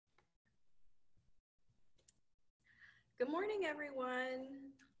Good morning, everyone.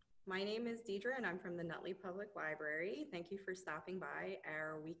 My name is Deidre, and I'm from the Nutley Public Library. Thank you for stopping by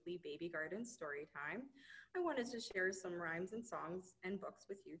our weekly Babygarten story time. I wanted to share some rhymes and songs and books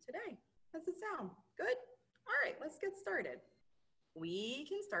with you today. How's it sound? Good? All right, let's get started. We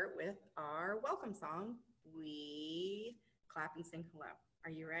can start with our welcome song. We clap and sing hello.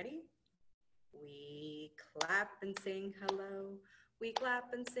 Are you ready? We clap and sing hello. We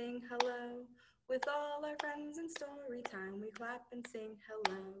clap and sing hello. With all our friends in story time, we clap and sing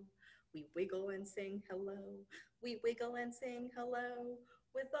hello. We wiggle and sing hello. We wiggle and sing hello.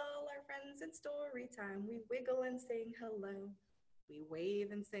 With all our friends in story time, we wiggle and sing hello. We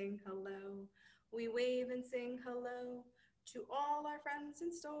wave and sing hello. We wave and sing hello. To all our friends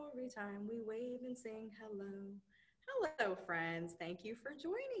in story time, we wave and sing hello. Hello, friends. Thank you for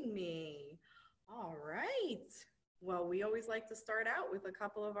joining me. All right. Well, we always like to start out with a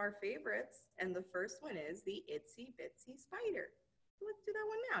couple of our favorites, and the first one is the Itsy Bitsy Spider. Let's do that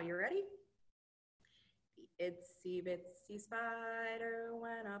one now. You ready? The itsy bitsy spider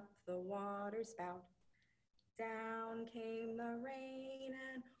went up the water spout. Down came the rain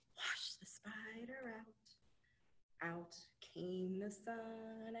and washed the spider out. Out came the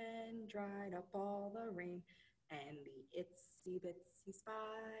sun and dried up all the rain. And the itsy bitsy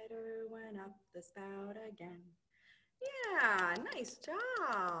spider went up the spout again. Yeah, nice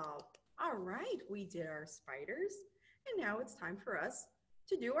job. All right, we did our spiders, and now it's time for us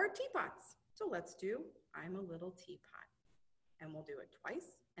to do our teapots. So let's do I'm a little teapot. And we'll do it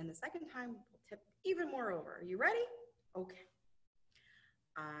twice, and the second time we'll tip even more over. Are you ready? Okay.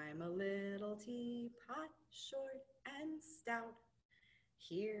 I'm a little teapot, short and stout.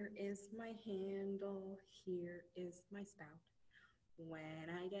 Here is my handle, here is my spout.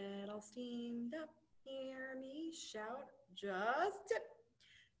 When I get all steamed up, hear me shout, just tip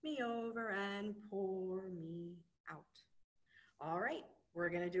me over and pour me out. All right, we're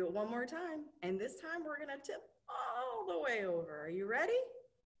gonna do it one more time, and this time we're gonna tip all the way over. Are you ready?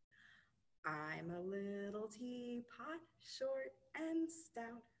 I'm a little teapot, short and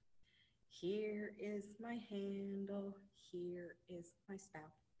stout. Here is my handle, here is my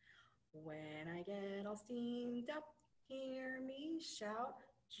spout. When I get all steamed up, hear me shout,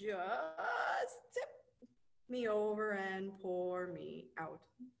 just tip me over and pour me out.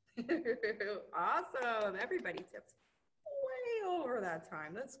 Awesome, everybody tips way over that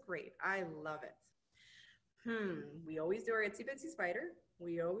time. That's great, I love it. We always do our itsy bitsy spider.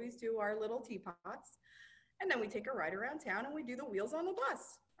 We always do our little teapots. And then we take a ride around town and we do the wheels on the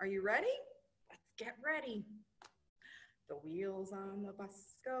bus. Are you ready? Let's get ready. The wheels on the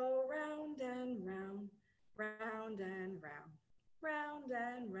bus go round and round, round and round, round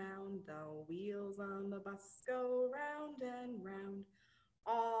and round. The wheels on the bus go round and round,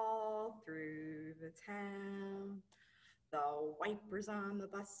 all through the town. The wipers on the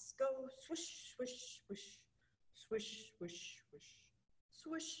bus go swish, swish, swish, swish, swish, swish,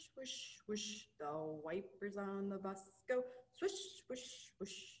 swish, swish, swish. The wipers on the bus go swish, swish,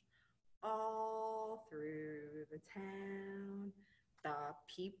 swish, all through the town. The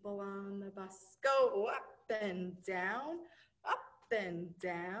people on the bus go up and down, up and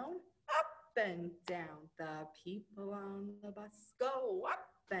down, up and down. The people on the bus go up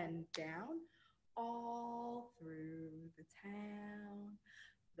and down, all through the town.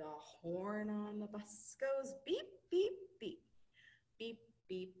 The horn on the bus goes beep, beep, beep, beep,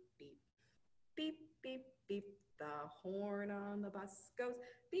 beep, beep, beep, beep, beep. The horn on the bus goes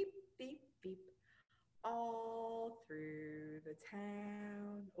beep, beep, beep, all through the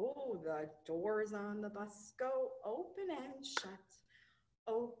town. Oh, the doors on the bus go open and shut,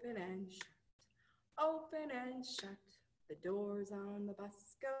 open and shut, open and shut. The doors on the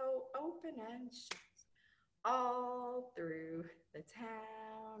bus go open and shut, all through the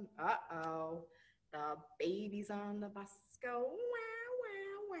town. Uh-oh, the babies on the bus go wah,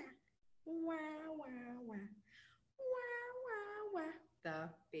 wah, wah, wah, wah, wah. Wah, wah, wah. The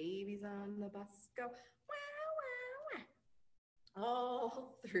babies on the bus go wah, wah, wah,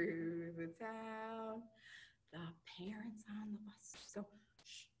 all through the town. The parents on the bus go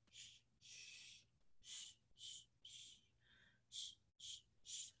shh, shh, shh, shh, shh, shh, shh,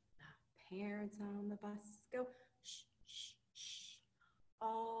 shh. The parents on the bus go shh, shh, shh,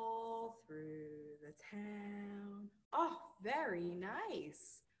 all through the town. Oh, very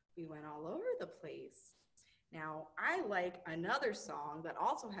nice. We went all over the place. Now, I like another song that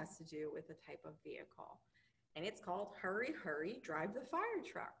also has to do with a type of vehicle, and it's called Hurry, Hurry, Drive the Fire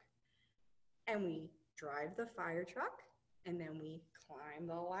Truck. And we drive the fire truck, and then we climb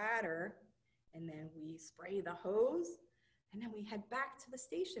the ladder, and then we spray the hose, and then we head back to the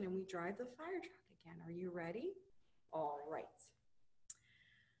station and we drive the fire truck again. Are you ready? All right.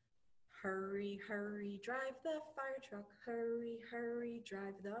 Hurry, hurry, drive the fire truck. Hurry, hurry,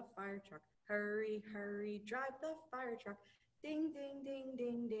 drive the fire truck. Hurry, hurry, drive the fire truck. Ding, ding, ding,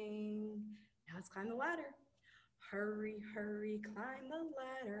 ding, ding. Now let's climb the ladder. Hurry, hurry, climb the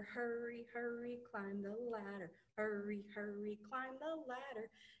ladder. Hurry, hurry, climb the ladder. Hurry, hurry, climb the ladder.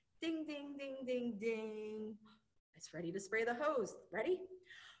 Ding, ding, ding, ding, ding. It's ready to spray the hose. Ready?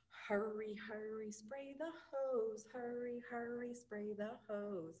 Hurry, hurry, spray the hose. Hurry, hurry, spray the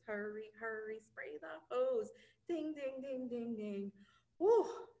hose. Hurry, hurry, spray the hose. Ding, ding, ding, ding, ding. Whew,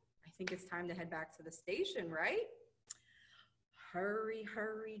 I think it's time to head back to the station, right? Hurry,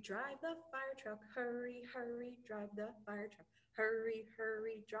 hurry, drive the fire truck. Hurry, hurry, drive the fire truck. Hurry,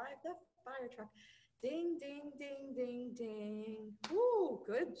 hurry, drive the fire truck. Ding, ding, ding, ding, ding. Woo,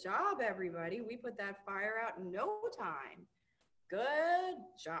 good job, everybody. We put that fire out in no time. Good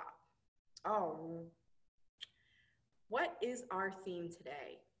job. Oh, what is our theme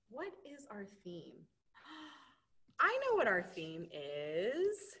today? What is our theme? I know what our theme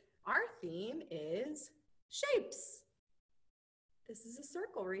is. Our theme is shapes. This is a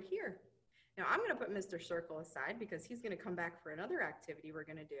circle right here. Now I'm gonna put Mr. Circle aside because he's gonna come back for another activity we're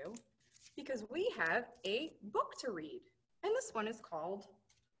gonna do because we have a book to read. And this one is called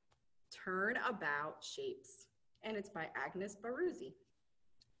Turnabout Shapes. And it's by Agnes Baruzzi.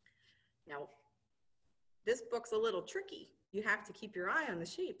 Now, this book's a little tricky. You have to keep your eye on the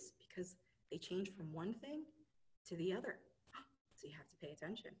shapes because they change from one thing to the other. So you have to pay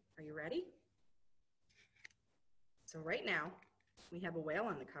attention. Are you ready? So right now, we have a whale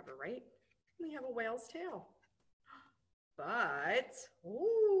on the cover, right? We have a whale's tail. But,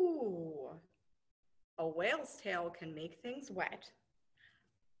 ooh, a whale's tail can make things wet.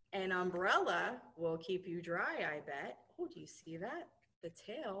 An umbrella will keep you dry, I bet. Oh, do you see that? The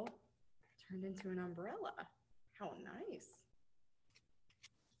tail turned into an umbrella. How nice.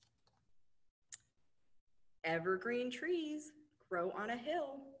 Evergreen trees grow on a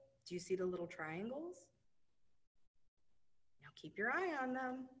hill. Do you see the little triangles? Now keep your eye on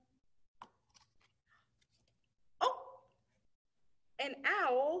them. Oh, an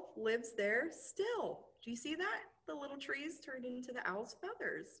owl lives there still. Do you see that? The little trees turned into the owl's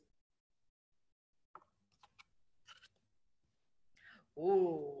feathers.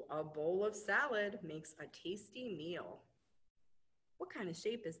 Ooh, a bowl of salad makes a tasty meal. What kind of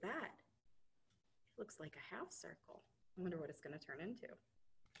shape is that? It looks like a half circle. I wonder what it's going to turn into.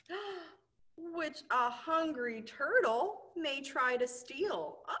 Which a hungry turtle may try to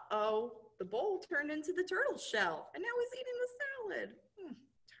steal. Uh-oh, the bowl turned into the turtle's shell, and now he's eating the salad.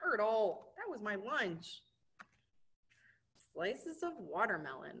 Turtle, that was my lunch. Slices of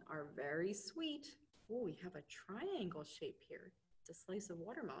watermelon are very sweet. Oh, we have a triangle shape here. It's a slice of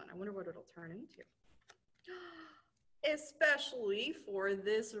watermelon. I wonder what it'll turn into. Especially for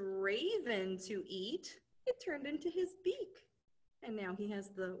this raven to eat, it turned into his beak. And now he has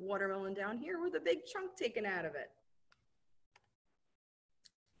the watermelon down here with a big chunk taken out of it.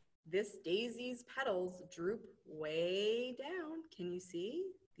 This daisy's petals droop way down. Can you see?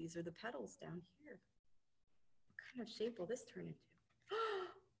 These are the petals down here. What kind of shape will this turn into?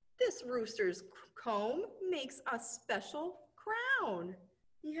 This rooster's comb makes a special crown.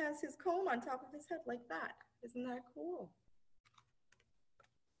 He has his comb on top of his head like that. Isn't that cool?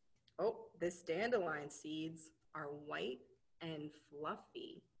 Oh, this dandelion seeds are white and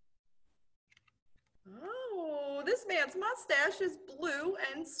fluffy. Oh, this man's mustache is blue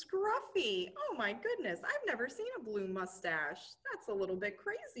and scruffy. Oh my goodness, I've never seen a blue mustache. That's a little bit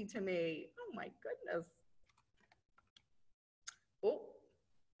crazy to me. Oh my goodness. Oh,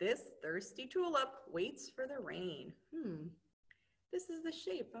 this thirsty tulip waits for the rain. This is the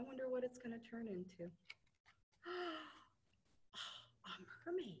shape. I wonder what it's going to turn into. A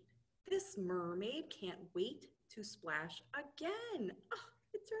mermaid. This mermaid can't wait to splash again. Oh,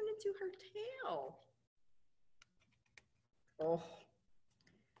 it turned into her tail. Oh,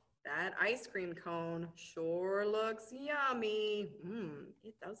 that ice cream cone sure looks yummy.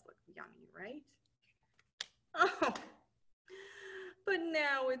 It does look yummy, right? Oh, but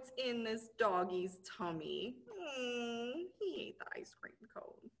now it's in this doggy's tummy. He ate the ice cream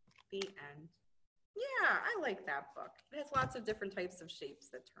cone. The end. Yeah, I like that book. It has lots of different types of shapes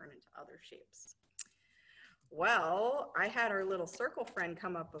that turn into other shapes. Well, I had our little circle friend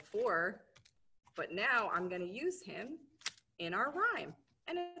come up before, but now I'm going to use him in our rhyme,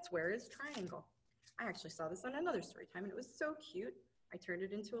 and it's Where is Triangle? I actually saw this on another story time, and it was so cute. I turned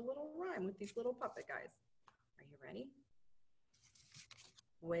it into a little rhyme with these little puppet guys. Are you ready?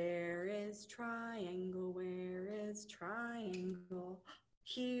 Where is triangle? Where is triangle?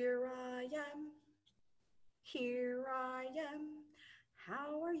 Here I am. Here I am.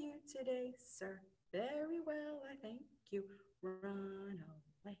 How are you today, sir? Very well, I thank you. Run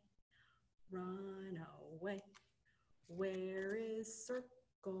away, run away. Where is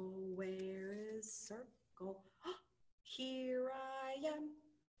circle? Where is circle? Here I am,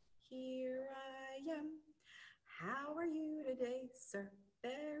 here I am. How are you today, sir?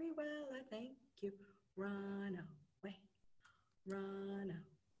 Very well, I thank you. Run away, run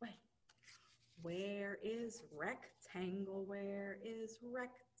away. Where is rectangle? Where is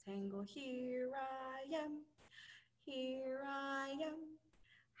rectangle? Here I am, here I am.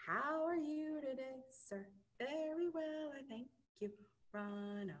 How are you today, sir? Very well, I thank you.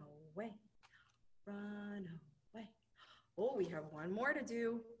 Run away, run away. Oh, we have one more to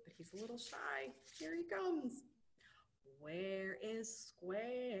do, but he's a little shy. Here he comes. Where is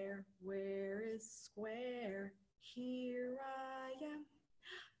square? Where is square? Here I am,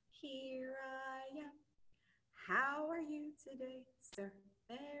 here I am. How are you today, sir?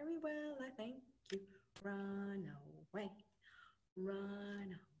 Very well, I thank you. Run away,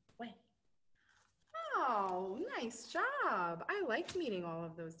 run away. Oh, nice job. I liked meeting all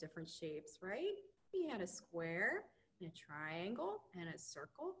of those different shapes, right? We had a square, and a triangle, and a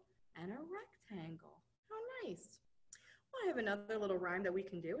circle, and a rectangle. How nice. Well, I have another little rhyme that we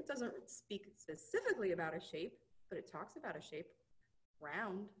can do. It doesn't speak specifically about a shape, but it talks about a shape.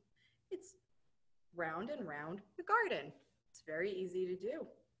 Round. It's round and round the garden. It's very easy to do.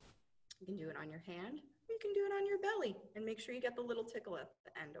 You can do it on your hand, or you can do it on your belly, and make sure you get the little tickle at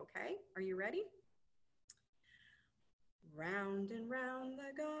the end, okay? Are you ready? Round and round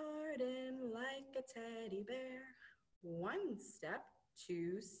the garden like a teddy bear. One step,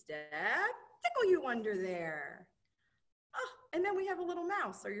 two step, tickle you under there. Oh, and then we have a little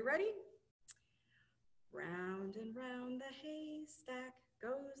mouse. Are you ready? Round and round the haystack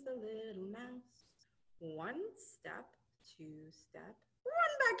goes the little mouse. One step, two step,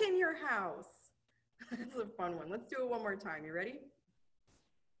 run back in your house. That's a fun one. Let's do it one more time. You ready?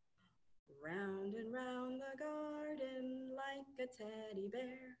 Round and round the garden like a teddy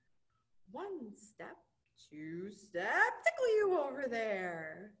bear. One step, two step, tickle you over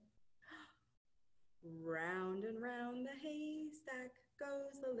there. Round and round the haystack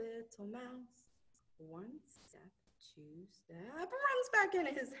goes the little mouse. One step, two step, runs back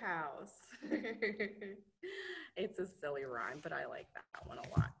into his house. It's a silly rhyme, but I like that one a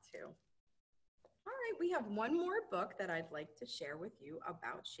lot too. All right, we have one more book that I'd like to share with you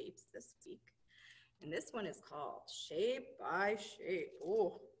about shapes this week. And this one is called Shape by Shape.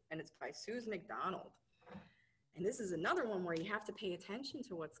 Oh, and it's by Susan McDonald. And this is another one where you have to pay attention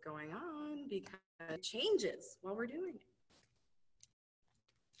to what's going on because it changes while we're doing it.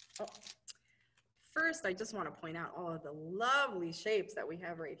 Oh. First, I just want to point out all of the lovely shapes that we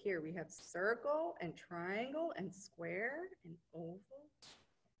have right here. We have circle and triangle and square and oval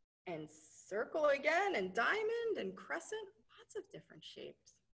and circle again and diamond and crescent. Lots of different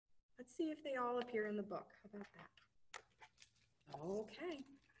shapes. Let's see if they all appear in the book. How about that? Okay.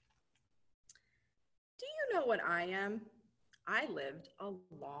 Do you know what I am? I lived a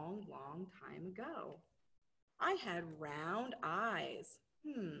long, long time ago. I had round eyes.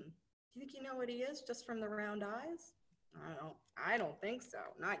 Do you think you know what he is just from the round eyes? I don't think so.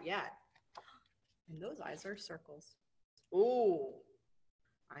 Not yet. And those eyes are circles. Oh,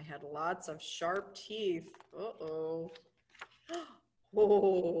 I had lots of sharp teeth. Uh-oh.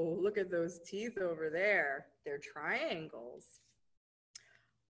 Oh, look at those teeth over there. They're triangles.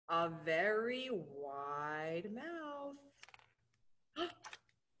 A very wide mouth.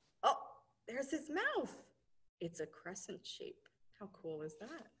 Oh, there's his mouth. It's a crescent shape. How cool is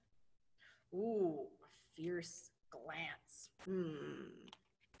that? Ooh, a fierce glance.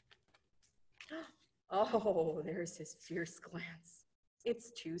 Oh, there's his fierce glance.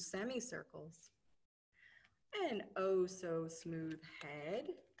 It's two semicircles. An oh so smooth head.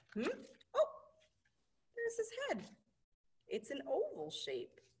 Oh, there's his head. It's an oval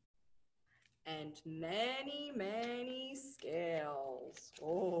shape. And many, many scales.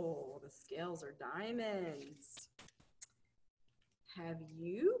 Oh, the scales are diamonds. Have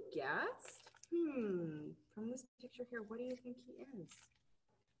you guessed? From this picture here, what do you think he is?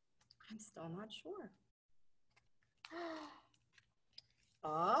 I'm still not sure.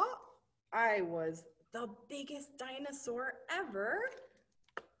 Oh, I was the biggest dinosaur ever.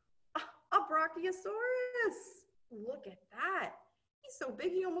 A Brachiosaurus. Look at that. He's so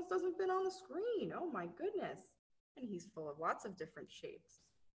big he almost doesn't fit on the screen. Oh my goodness. And he's full of lots of different shapes.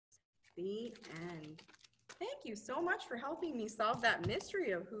 The end. Thank you so much for helping me solve that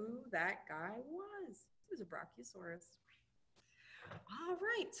mystery of who that guy was. He was a Brachiosaurus. All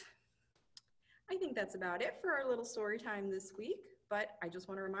right. I think that's about it for our little story time this week. But I just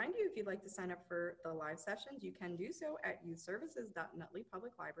want to remind you, if you'd like to sign up for the live sessions, you can do so at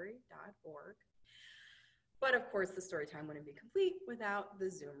youthservices.nutleypubliclibrary.org. But of course, the story time wouldn't be complete without the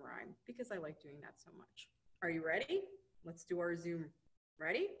Zoom rhyme because I like doing that so much. Are you ready? Let's do our Zoom.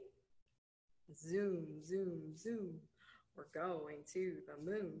 Ready? Zoom, zoom, zoom. We're going to the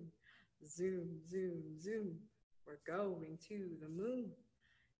moon. Zoom, zoom, zoom. We're going to the moon.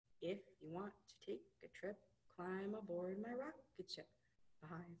 If you want to take a trip, climb aboard my rocket ship. 5,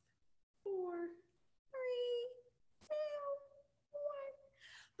 4, 3, 2,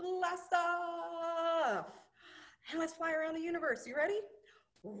 1. Blast off! And let's fly around the universe. You ready?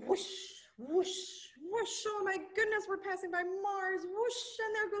 Whoosh, whoosh, whoosh. Oh my goodness, we're passing by Mars. Whoosh,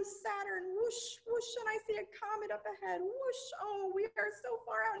 and there goes Saturn. Whoosh, whoosh, and I see a comet up ahead. Whoosh, oh, we are so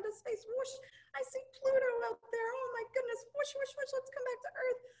far out into space. Whoosh, I see Pluto out there. Oh my goodness. Whoosh, whoosh, whoosh. Let's come back to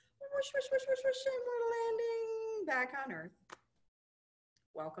Earth. Whoosh, whoosh, whoosh, whoosh, whoosh, and we're landing back on Earth.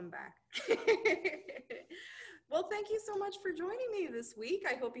 Welcome back. Well, thank you so much for joining me this week.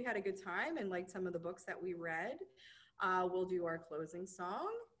 I hope you had a good time and liked some of the books that we read. We'll do our closing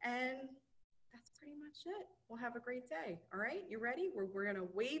song, and that's pretty much it. We'll have a great day. All right, you ready? We're gonna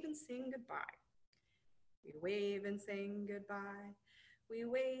wave and sing goodbye. We wave and sing goodbye. We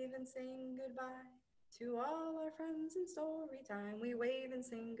wave and sing goodbye to all our friends in story time. We wave and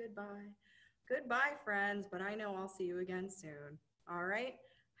sing goodbye. Goodbye, friends, but I know I'll see you again soon. All right,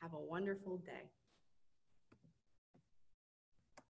 have a wonderful day.